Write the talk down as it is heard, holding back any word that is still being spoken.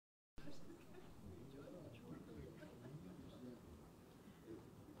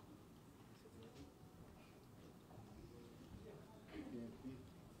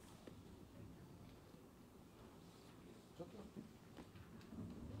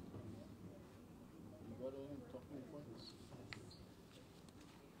talking points.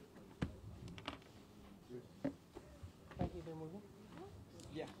 Thank you, they're moving.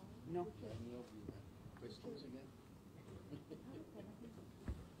 Yeah, no. Any of you questions again?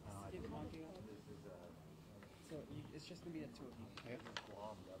 So it's just gonna be the two of you. Yeah.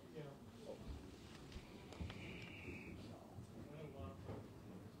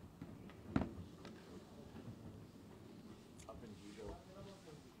 Up in Vigo.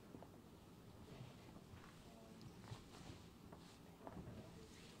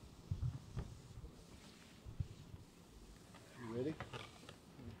 You ready?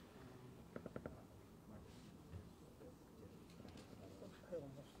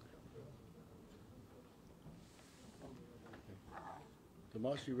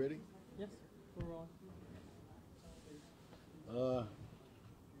 Tomas, you ready? Yes, we're on.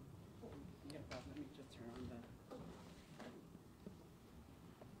 Yeah, Bob, let me just turn on the.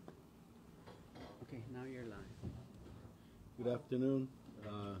 Okay, now you're live. Good afternoon.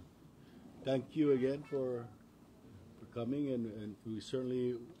 Thank you again for coming, and we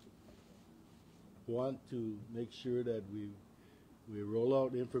certainly want to make sure that we roll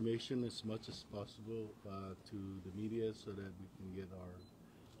out information as much as possible to the media so that we can get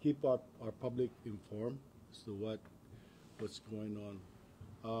keep our public informed as to what's going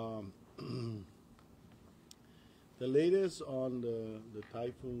on. The latest on the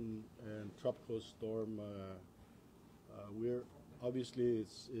typhoon and tropical storm, we're obviously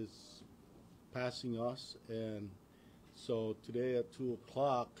it's passing us, and so today at 2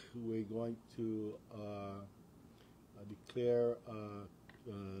 o'clock we're going to declare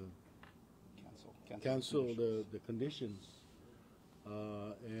cancel the conditions,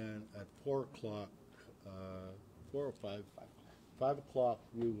 and at 4 o'clock, 4 or 5, 5 o'clock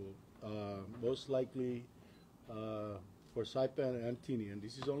we will most likely for Saipan and Tinian.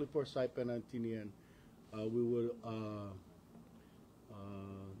 This is only for Saipan and Tinian. We will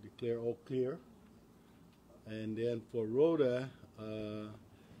declare all clear, and then for Rhoda,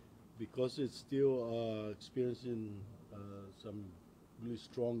 because it's still experiencing some really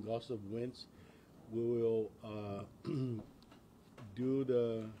strong gusts of winds, we will do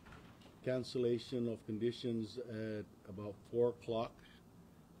the cancellation of conditions at about 4 o'clock,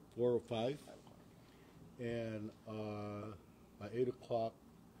 4 or 5, and by 8 o'clock,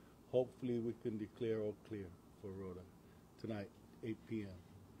 hopefully we can declare all clear for Rhoda tonight, 8 p.m.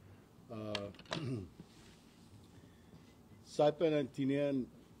 Saipan and Tinian,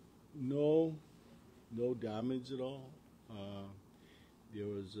 no damage at all. There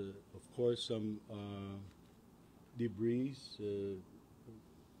was, of course, some debris,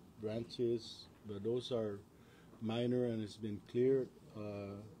 branches, but those are minor and it's been cleared.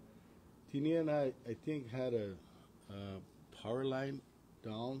 Tinian, I think, had a power line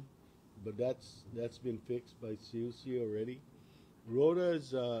down, but that's been fixed by COC already. Rhoda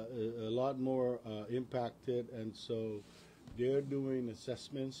is a lot more impacted, and so they're doing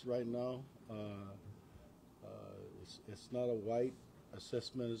assessments right now. It's not a white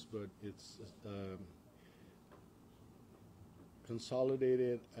assessment, but it's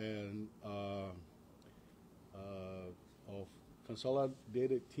consolidated and of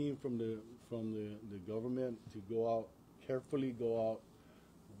consolidated team from the government to go out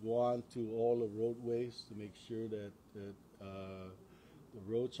one to all the roadways to make sure that the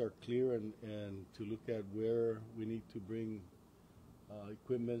roads are clear, and to look at where we need to bring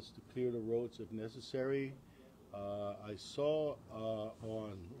equipments to clear the roads if necessary. I saw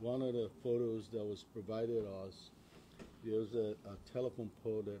on one of the photos that was provided us, there was a telephone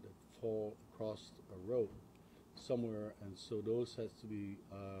pole that had fall across a road somewhere, and so those has to be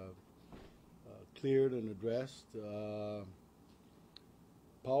cleared and addressed.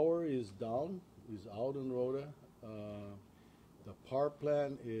 Power is down, is out in Rhoda. The power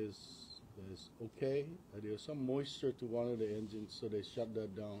plant is okay. There's some moisture to one of the engines, so they shut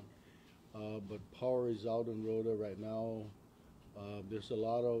that down. But power is out in Rhoda right now. There's a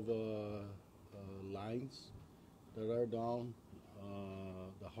lot of lines that are down.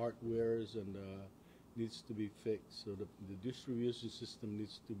 The hardwares and needs to be fixed. So the distribution system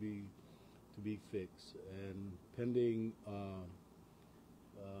needs to be fixed. And pending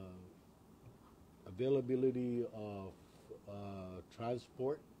availability of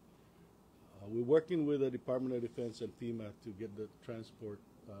transport, we're working with the Department of Defense and FEMA to get the transport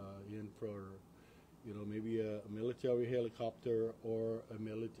in for, maybe a military helicopter or a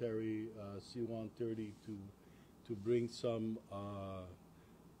military C-130 to bring some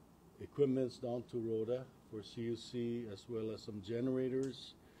equipments down to Rhoda for CUC, as well as some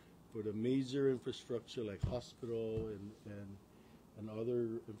generators for the major infrastructure like hospital and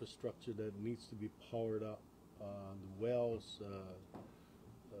other infrastructure that needs to be powered up the wells,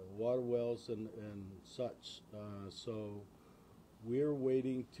 water wells, and such. So we're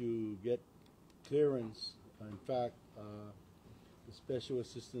waiting to get clearance. In fact, the Special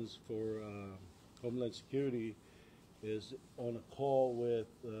Assistance for Homeland Security is on a call with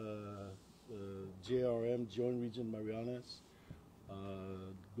JRM, Joint Region Marianas,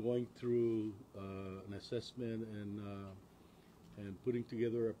 going through an assessment and putting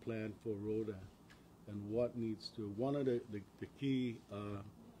together a plan for Rhoda and what needs to. One of the key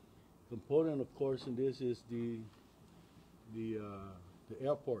component, of course, in this is the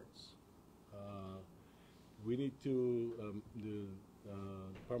airports. We need to the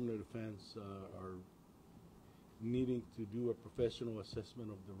Department of Defense are needing to do a professional assessment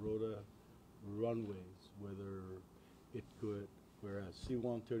of the Rhoda runways, whether it could, whereas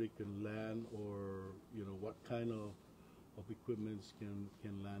C-130 can land, or what kind of equipments can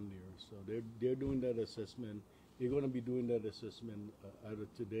land there. So they're doing that assessment. They're going to be doing that assessment either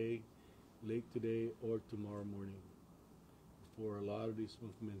today, late today, or tomorrow morning, before a lot of these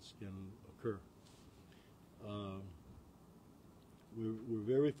movements can occur. We're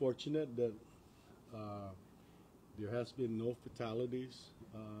very fortunate that there has been no fatalities,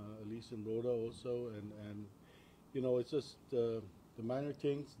 at least in Rhoda also, and it's just the minor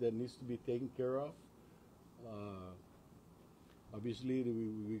things that needs to be taken care of. Obviously,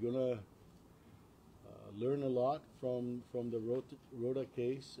 we're gonna learn a lot from the Rhoda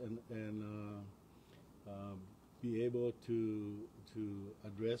case and be able to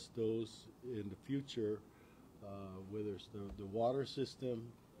address those in the future, whether it's the water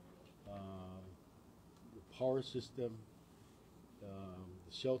system, the power system,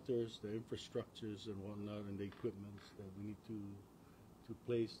 the shelters, the infrastructures and whatnot, and the equipments that we need to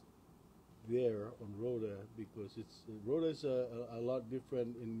place there on Rhoda, because Rhoda is a lot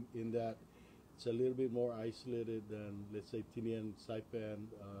different in that it's a little bit more isolated than, let's say, Tinian, Saipan.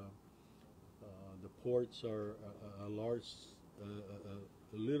 The ports are a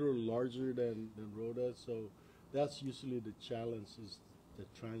little larger than Rhoda, so that's usually the challenge, is the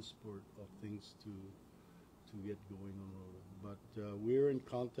transport of things to get going on Rhoda. But we're in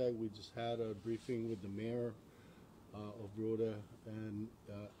contact. We just had a briefing with the mayor of Rhoda, and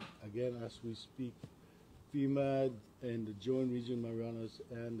again, as we speak, FEMA and the Joint Region Marianas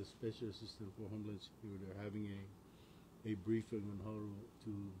and the Special Assistant for Homeland Security are having a briefing on how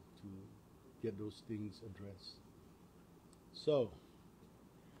to get those things addressed. So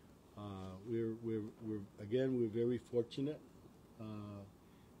we're very fortunate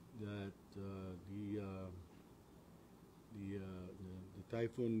that the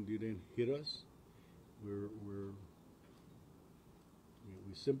typhoon didn't hit us.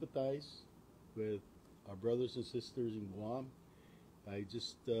 We sympathize with our brothers and sisters in Guam. I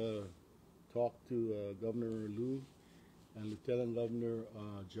just talked to Governor Liu and Lieutenant Governor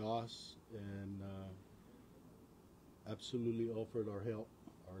Joss, and absolutely offered our help,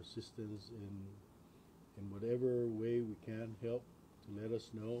 our assistance in whatever way we can help, to let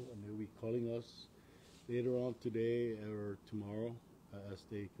us know, and they'll be calling us later on today or tomorrow as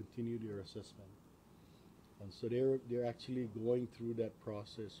they continue their assessment. And so they're actually going through that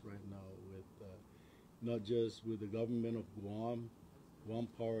process right now with not just with the government of Guam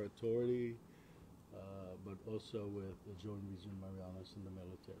Power Authority, but also with the Joint Region Marianas and the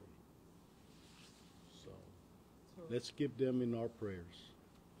military. So let's keep them in our prayers,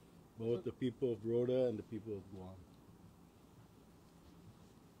 both the people of Rhoda and the people of Guam.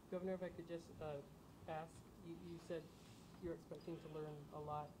 Governor, if I could just ask, you said you're expecting to learn a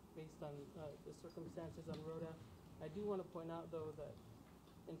lot based on the circumstances on Rhoda. I do want to point out, though, that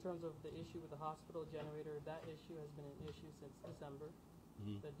in terms of the issue with the hospital generator, that issue has been an issue since December.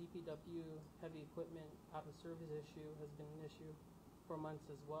 Mm-hmm. The DPW heavy equipment out of service issue has been an issue for months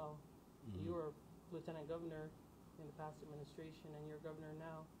as well. Mm-hmm. You were Lieutenant Governor in the past administration, and you're Governor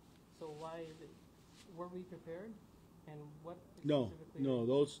now. So why is it? Were we prepared? And what? No.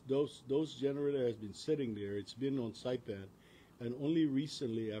 Those generator has been sitting there. It's been on Saipan, and only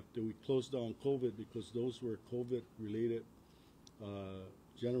recently, after we closed down COVID, because those were COVID-related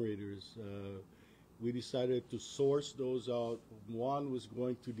generators, we decided to source those out. One was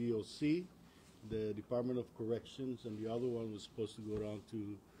going to DOC, the Department of Corrections, and the other one was supposed to go down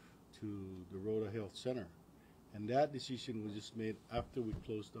to the Rhoda Health Center. And that decision was just made after we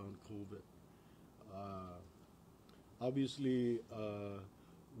closed down COVID. Obviously,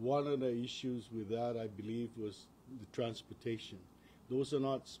 one of the issues with that, I believe, was the transportation. Those are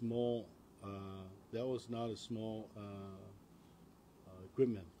not small, that was not a small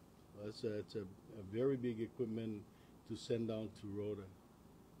equipment. It's a very big equipment to send down to Rhoda.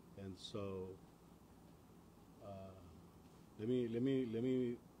 And so let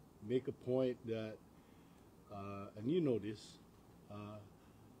me make a point that, and you know this,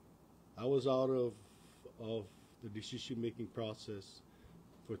 I was out of the decision-making process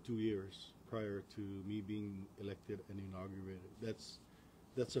for 2 years prior to me being elected and inaugurated.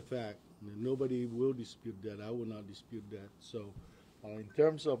 That's a fact. Nobody will dispute that. I will not dispute that. So, in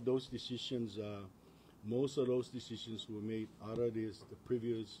terms of those decisions, most of those decisions were made out of the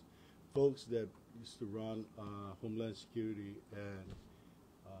previous folks that used to run Homeland Security and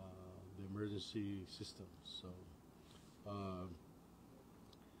the emergency systems. So,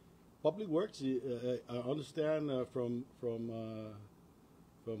 Public Works, I understand from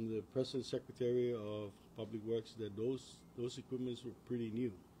the President Secretary of Public Works that those equipments were pretty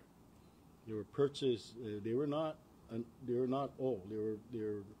new. They were purchased. They were not old. They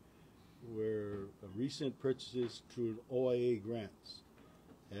were recent purchases through OIA grants,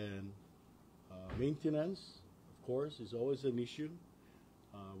 and maintenance, of course, is always an issue.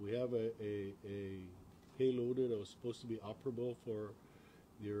 We have a payloader that was supposed to be operable for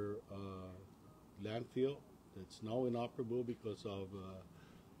their landfill that's now inoperable because of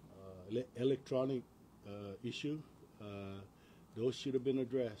electronic issue. Those should have been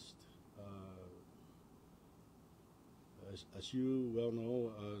addressed. As you well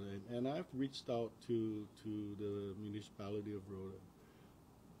know, and I've reached out to the municipality of Rhoda.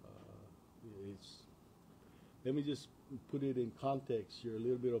 Let me just put it in context here. A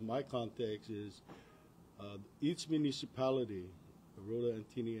little bit of my context is each municipality, Rhoda and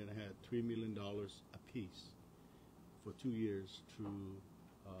Tinian, had $3 million apiece for 2 years through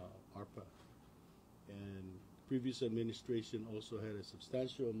ARPA. And previous administration also had a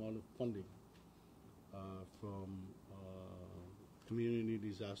substantial amount of funding from community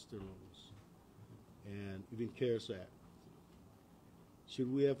disaster loans and even CARES Act.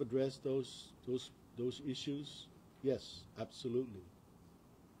 Should we have addressed those issues? Yes, absolutely.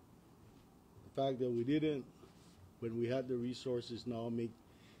 The fact that we didn't, when we had the resources now,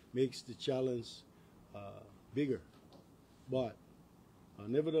 makes the challenge bigger. But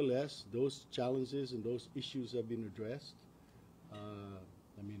nevertheless, those challenges and those issues have been addressed.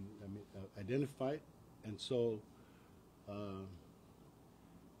 Identified, and so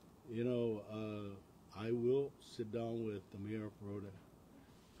I will sit down with the mayor of Rhoda,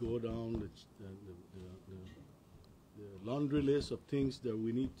 go down the laundry list of things that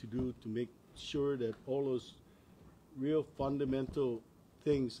we need to do to make sure that all those real fundamental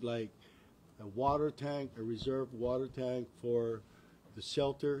things like a water tank, a reserve water tank for the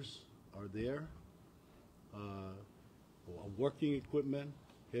shelters are there, working equipment,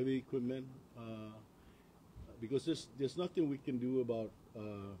 heavy equipment, because there's nothing we can do about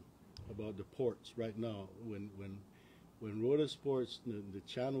the ports right now. When Rhoda Sports, the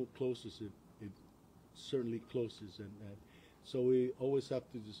channel closes, it certainly closes, and so we always have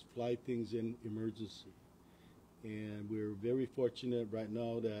to just fly things in emergency. And we're very fortunate right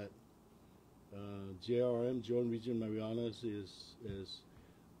now that JRM, Joint Region Marianas, is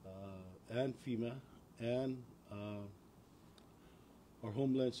and FEMA and our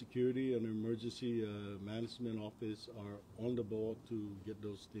Homeland Security and Emergency Management Office are on the ball to get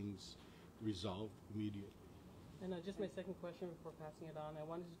those things resolved immediately. And just my second question before passing it on, I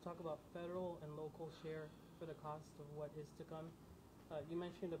wanted to talk about federal and local share for the cost of what is to come. You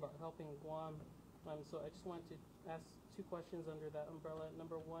mentioned about helping Guam, so I just wanted to ask two questions under that umbrella.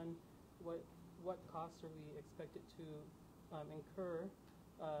 Number one, what costs are we expected to incur,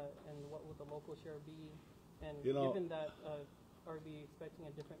 and what will the local share be? And given that, are we expecting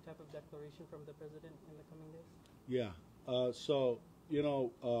a different type of declaration from the president in the coming days? Yeah.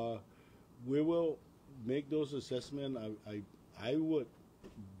 We will make those assessments. I would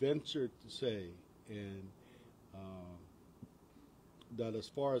venture to say, and that as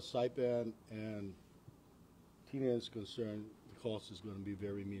far as Saipan and Tina is concerned, the cost is going to be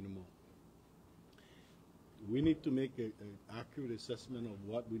very minimal. We need to make an accurate assessment of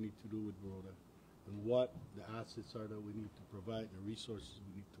what we need to do with Rhoda and what the assets are that we need to provide, the resources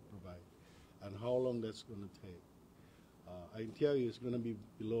we need to provide, and how long that's going to take. I can tell you it's going to be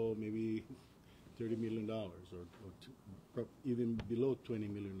below maybe $30 million or even below $20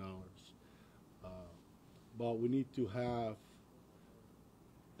 million. But we need to have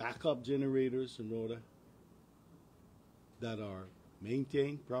backup generators in Rhoda that are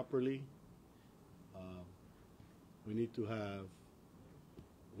maintained properly. We need to have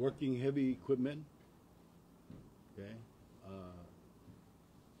working heavy equipment, okay,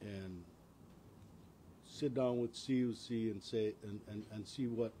 and sit down with CUC and say and see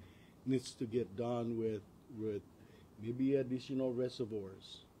what needs to get done with maybe additional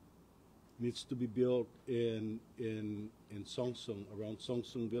reservoirs. needs to be built in Songsung, around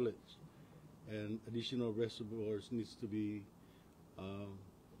Songsung village, and additional reservoirs needs to be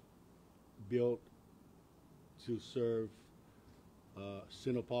built to serve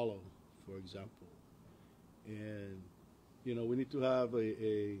Sinopalo, for example. And we need to have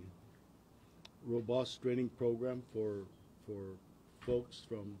a robust training program for folks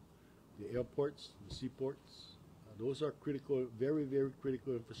from the airports, the seaports. Those are critical, very, very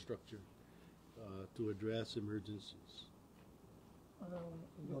critical infrastructure to address emergencies. In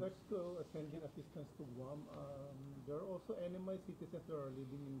regards to sending assistance to Guam, there are also NMI citizens that are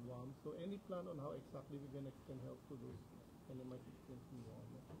living in Guam. So any plan on how exactly we can extend help to those NMI citizens in Guam?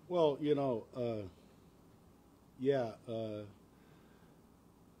 Well,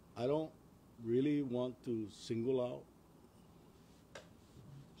 I don't really want to single out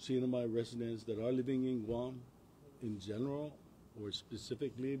CNMI residents that are living in Guam in general or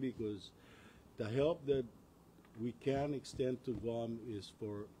specifically, because the help that we can extend to Guam is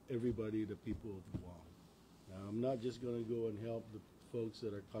for everybody, the people of Guam. Now, I'm not just going to go and help the folks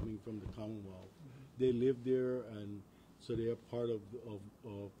that are coming from the Commonwealth. They live there, and so they are part of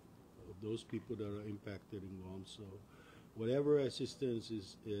those people that are impacted in Guam. So whatever assistance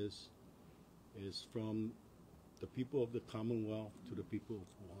is from the people of the Commonwealth to the people of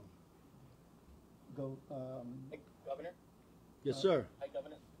Guam. Hey, Governor? Yes, sir. Hi,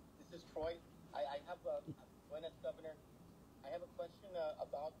 Governor. This is Troy. I have Buenas, Governor. I have a question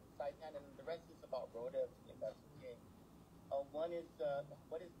about Saipan, and the rest is about Rhoda, if that's okay. One is,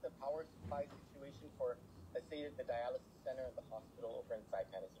 what is the power supply situation for, let's say, the dialysis center and the hospital over in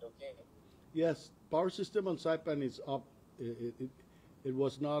Saipan? Is it okay? Yes, power system on Saipan is up. It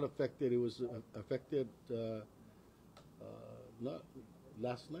was not affected. It was affected not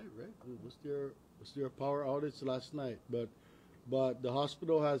last night, right? Was there a power outage last night? But the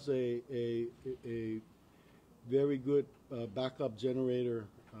hospital has a very good backup generator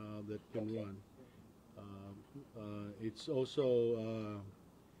that can run. It's also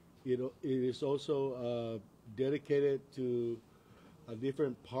it is also dedicated to a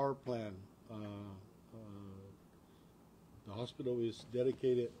different power plant. The hospital is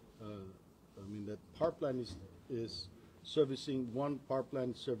dedicated. That power plant is servicing one power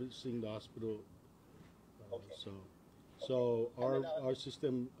plant servicing the hospital. Okay. So our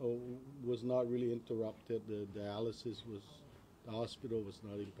system was not really interrupted. The dialysis the hospital was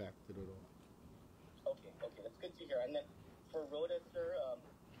not impacted at all. Okay, that's good to hear. And then for Rhoda, sir,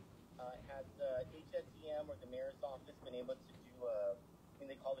 has HSEM or the mayor's office been able to do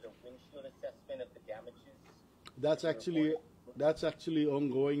they call it a windshield assessment of the damages? That's actually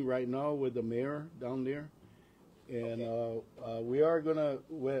ongoing right now with the mayor down there, and we are gonna,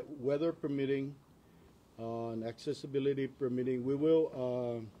 weather permitting, and accessibility permitting, we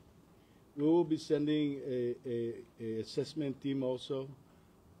will be sending a assessment team also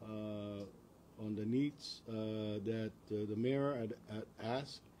on the needs that the mayor had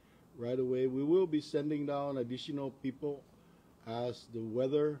asked right away. We will be sending down additional people as the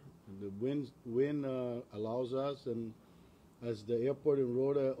weather and the wind allows us, and as the airport in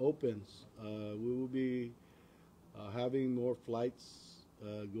Rhoda opens, we will be having more flights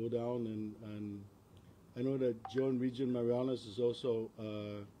go down, and I know that Joan Region Marianas is also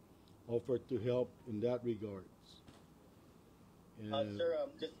offered to help in that regards. Sir,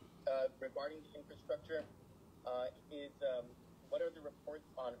 just regarding the infrastructure, what are the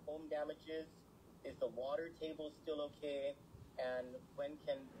reports on home damages? Is the water table still okay? And when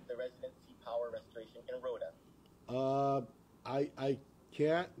can the residents see power restoration in Rhoda? I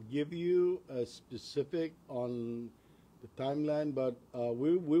can't give you a specific on the timeline, but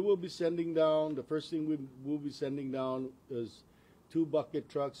we will be sending down, the first thing we will be sending down is 2 bucket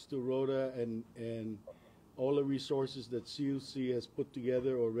trucks to Rhoda, and all the resources that CUC has put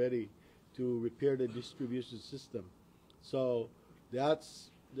together already to repair the distribution system. So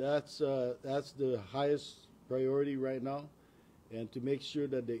that's the highest priority right now, and to make sure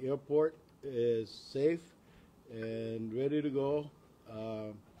that the airport is safe and ready to go.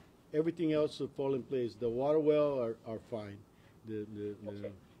 Everything else will fall in place. The water well are fine. The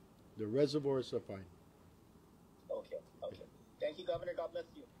reservoirs are fine. Okay. Thank you, Governor. God bless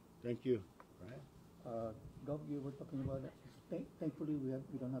you. Thank you. Gov, you were talking about that. Thankfully, we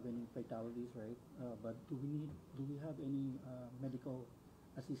don't have any fatalities, right? But do we have any medical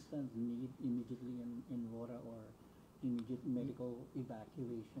assistance need immediately in Rhoda, or immediate medical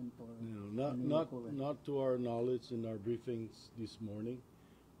evacuation for? Not to our knowledge in our briefings this morning.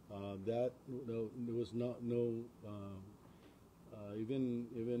 There was even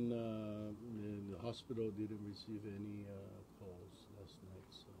the hospital didn't receive any calls last night.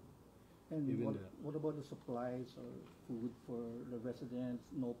 So And even what, that. what about the supplies or food for the residents?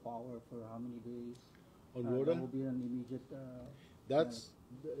 No power for how many days? On That Rhoda, will be an immediate. that's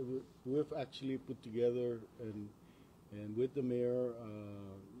we've actually put together and with the mayor,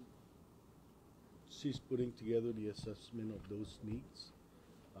 she's putting together the assessment of those needs.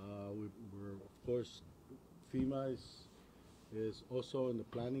 We're of course FEMA is also in the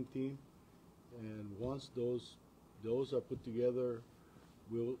planning team, and once those are put together,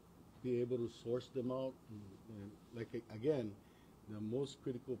 we'll be able to source them out. And like again, the most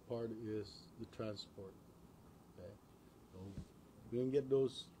critical part is the transport. Okay, so we can get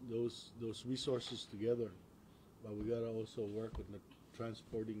those resources together, but we gotta also work on the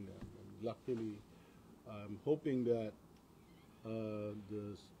transporting them. And luckily, I'm hoping that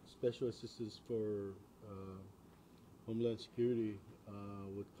the Special Assistance for Homeland Security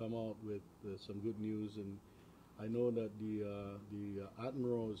would come out with some good news. And I know that the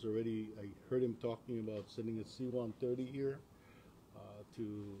Admiral is already, I heard him talking about sending a C-130 here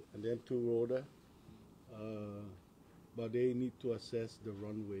and then to Rhoda. But they need to assess the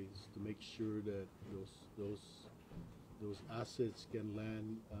runways to make sure that those assets can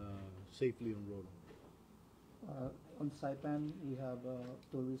land safely on Rhoda. On Saipan, we have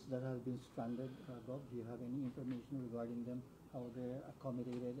tourists that have been stranded. Bob, do you have any information regarding them? How they're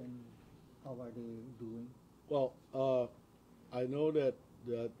accommodated and how are they doing? Well, I know that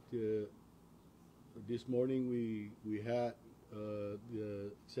this morning we had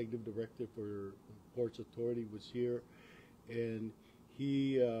the executive director for Ports Authority was here, and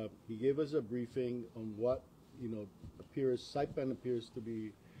he gave us a briefing on what Saipan appears to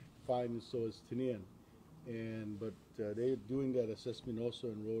be fine, and so is Tinian, but they're doing that assessment also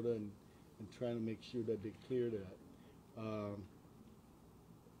in Rhoda and trying to make sure that they clear that.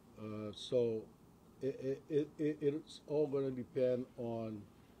 So it's all going to depend on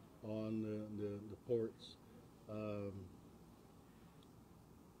the ports.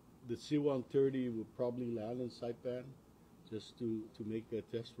 The C-130 will probably land in Saipan just to make a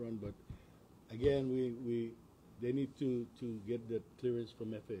test run, but again, they need to get the clearance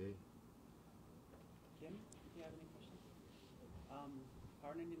from FAA. Kim, do you have any questions?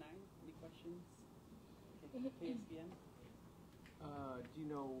 Power 99, any questions? KSBN? Do you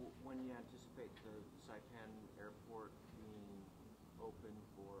know when you anticipate the Saipan airport being open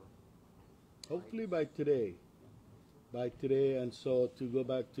for Hopefully by today. And so to go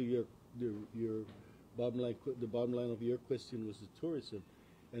back to your bottom line, the bottom line of your question was the tourism,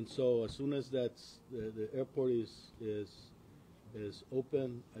 and so as soon as that's the airport is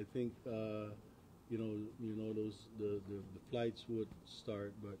open, I think those the flights would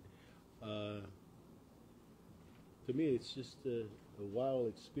start. But to me, it's just a wild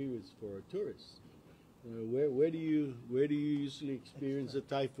experience for a tourist. Where do you usually experience a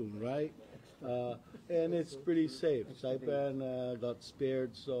typhoon, right? And it's pretty safe. Saipan got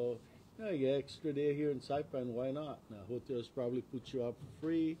spared, so you get extra day here in Saipan. Why not? Now hotels probably put you up for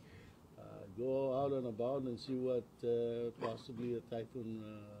free. Go out and about and see what possibly a typhoon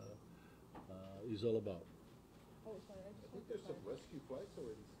is all about. Oh, sorry, I think there's some rescue flights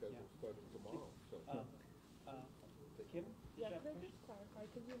already scheduled starting tomorrow. So. Kim? Yeah, can I just clarify?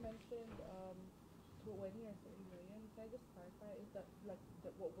 Because you mentioned 20 or 30 million. Can I just clarify? Is that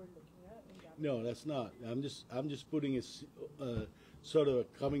what we're looking at in Japan? No, that's not. I'm just putting a sort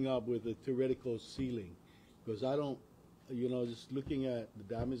of coming up with a theoretical ceiling, because I don't, just looking at the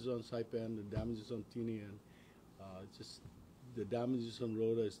damages on Saipan, the damages on Tinian, just the damages on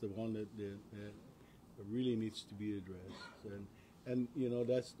Rhoda is the one that really needs to be addressed, and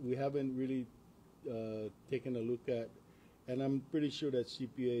we haven't really taken a look at. And I'm pretty sure that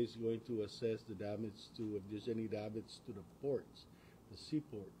CPA is going to assess the damage if there's any damage to the ports, the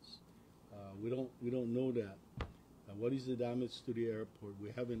seaports. We don't know that. What is the damage to the airport? We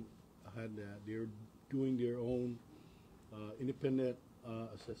haven't had that. They're doing their own independent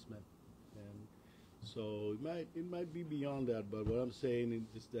assessment, and so it might be beyond that. But what I'm saying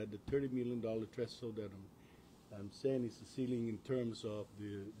is that the $30 million threshold that I'm saying is the ceiling in terms of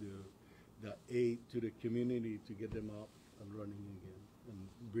the aid to the community to get them up and running again and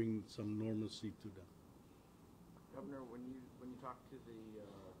bring some normalcy to them. Governor, when you talked to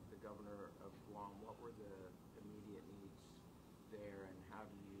the governor of Guam, what were the immediate needs there, and how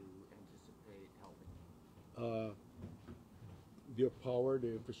do you anticipate helping? Their power,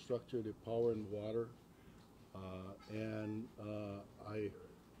 their infrastructure, their power and water, and I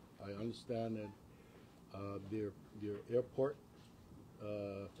understand that their airport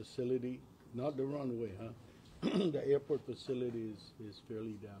facility, not the runway, the airport facility is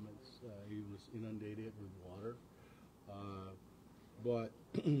fairly damaged. It was inundated with water, but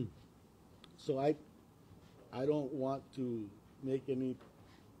So I don't want to make any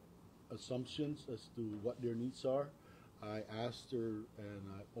assumptions as to what their needs are. I asked her and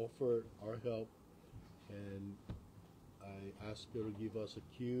I offered our help, and I asked her to give us a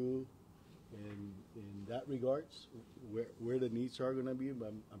cue in that regards, where the needs are going to be.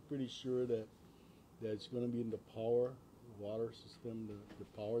 But I'm pretty sure that it's going to be in the water system, the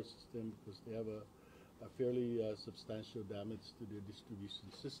power system, because they have a fairly substantial damage to their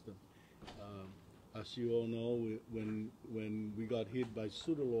distribution system. As you all know, when we got hit by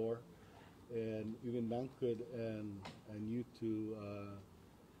Sudalor, and even Bankud and you two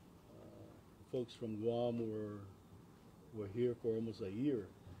folks from Guam were here for almost a year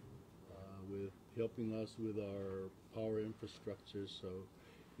with helping us with our power infrastructure. So,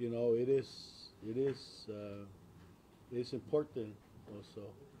 you know, it is important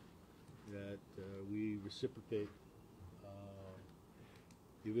also that we reciprocate,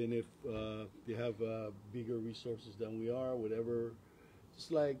 even if they have bigger resources than we are, whatever.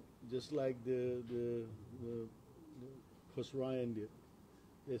 Just like the Coast Ryan did,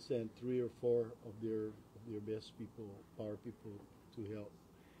 they sent 3 or 4 of their best people, power people, to help,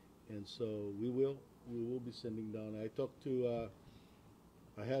 and so we will be sending down. I talked to.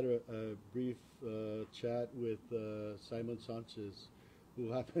 I had a brief chat with Simon Sanchez, who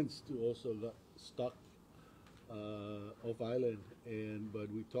happens to also got stuck off island, but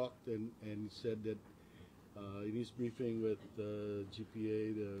we talked, and he said that in his briefing with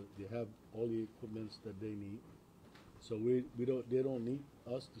GPA, they have all the equipments that they need. So they don't need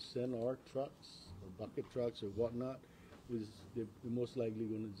us to send our trucks or bucket trucks or whatnot. They're most likely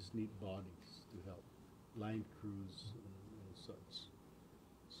going to just need bodies to help, line crews and such.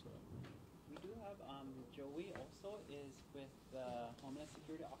 So We do have Joey also is with the Homeland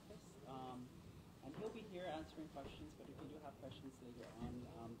Security Office, and he'll be here answering questions. But if you do have questions later on,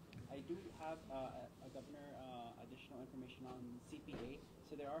 I do have a governor additional information on CPA.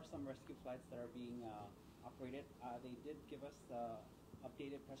 So there are some rescue flights that are being operated. They did give us the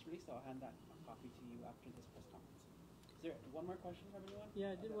updated press release, so I'll hand that copy to you after this press conference. Is there one more question from anyone?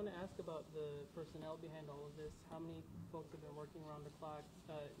 Yeah, I did want to ask about the personnel behind all of this. How many folks have been working around the clock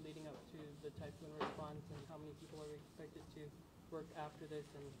leading up to the typhoon response, and how many people are expected to work after this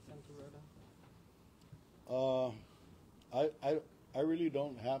and sent to Rota? I really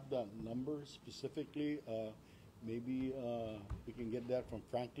don't have that number specifically. Maybe we can get that from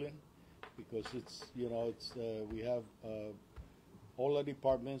Franklin, because it's we have all the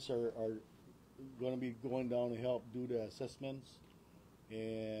departments are going to be going down to help do the assessments,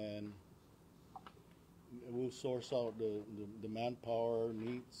 and we'll source out the manpower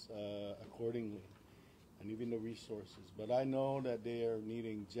needs accordingly, and even the resources. But I know that they are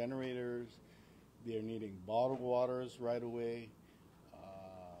needing generators, they are needing bottled waters right away.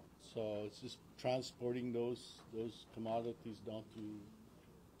 So it's just transporting those commodities down to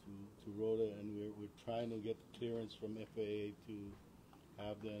Rota, and we're trying to get the clearance from FAA to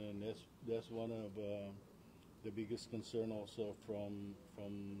have them, and that's one of the biggest concern also from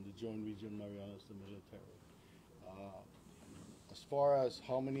the Joint Region Marianas, the military. As far as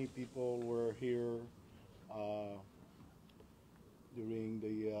how many people were here during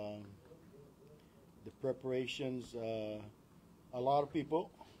the preparations, a lot of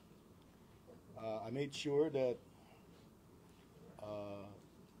people. I made sure that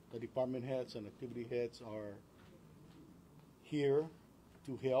the department heads and activity heads are here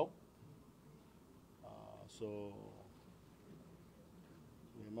to help. So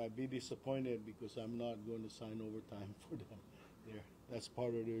they might be disappointed because I'm not going to sign overtime for them. That's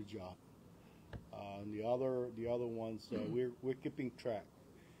part of their job. And the other ones, we're keeping track.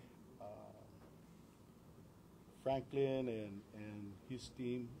 Franklin and his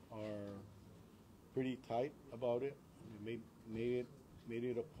team are pretty tight about it. We made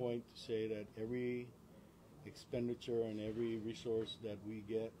it a point to say that every expenditure and every resource that we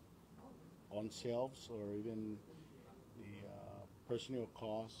get on shelves, or even the personnel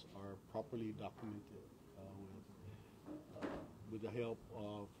costs, are properly documented with the help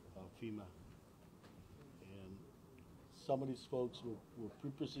of FEMA. And some of these folks were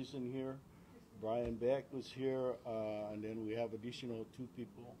pre-positioned here. Brian Beck was here, and then we have additional 2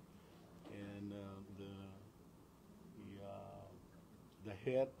 people, and the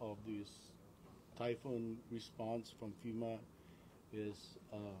head of this typhoon response from FEMA is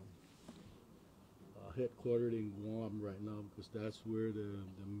headquartered in Guam right now, because that's where the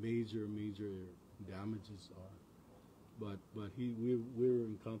major damages are. But we're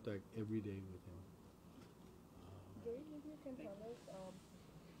in contact every day with him. Joey, maybe you can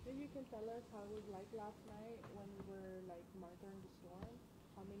tell us how it was like last night when we were like monitoring the storm.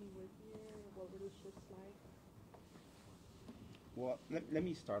 How many were here? what were the shifts like? Well, let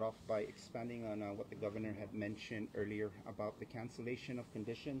me start off by expanding on what the governor had mentioned earlier about the cancellation of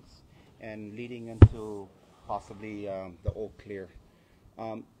conditions and leading into possibly the all clear.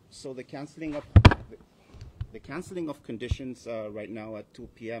 So the canceling of conditions right now at 2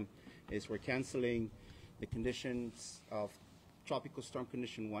 p.m. is we're canceling the conditions of Tropical Storm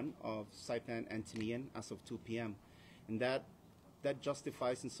Condition 1 of Saipan and Tinian as of 2 p.m. And that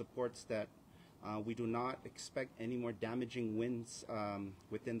justifies and supports that we do not expect any more damaging winds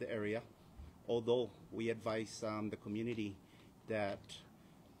within the area, although we advise the community that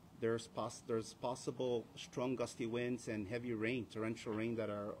there's possible strong gusty winds and heavy rain, torrential rain that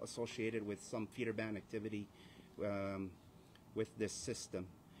are associated with some feeder band activity with this system.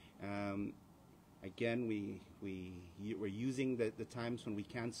 Again, we're using the times when we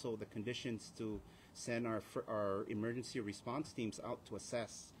cancel the conditions to send our emergency response teams out to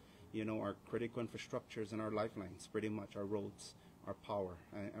assess, our critical infrastructures and our lifelines, pretty much our roads, our power,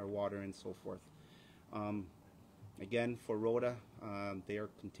 our water, and so forth. Again, for Rhoda, they are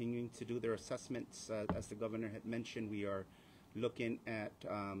continuing to do their assessments. As the governor had mentioned, we are looking at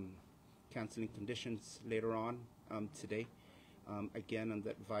canceling conditions later on today. Again, on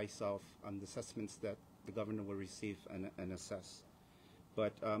the advice of the assessments that the governor will receive and assess.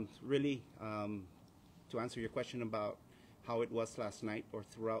 But really, to answer your question about how it was last night or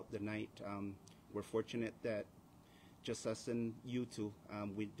throughout the night, we're fortunate that just as in you two,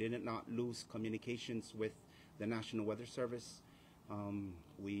 we did not lose communications with the National Weather Service.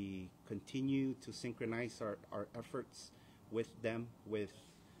 We continue to synchronize our efforts with them, with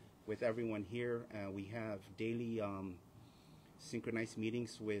everyone here. We have daily synchronized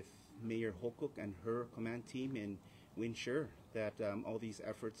meetings with Mayor Hokuk and her command team, and we ensure that all these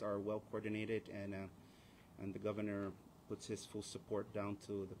efforts are well coordinated, and the governor puts his full support down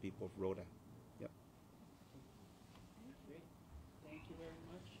to the people of Rhoda.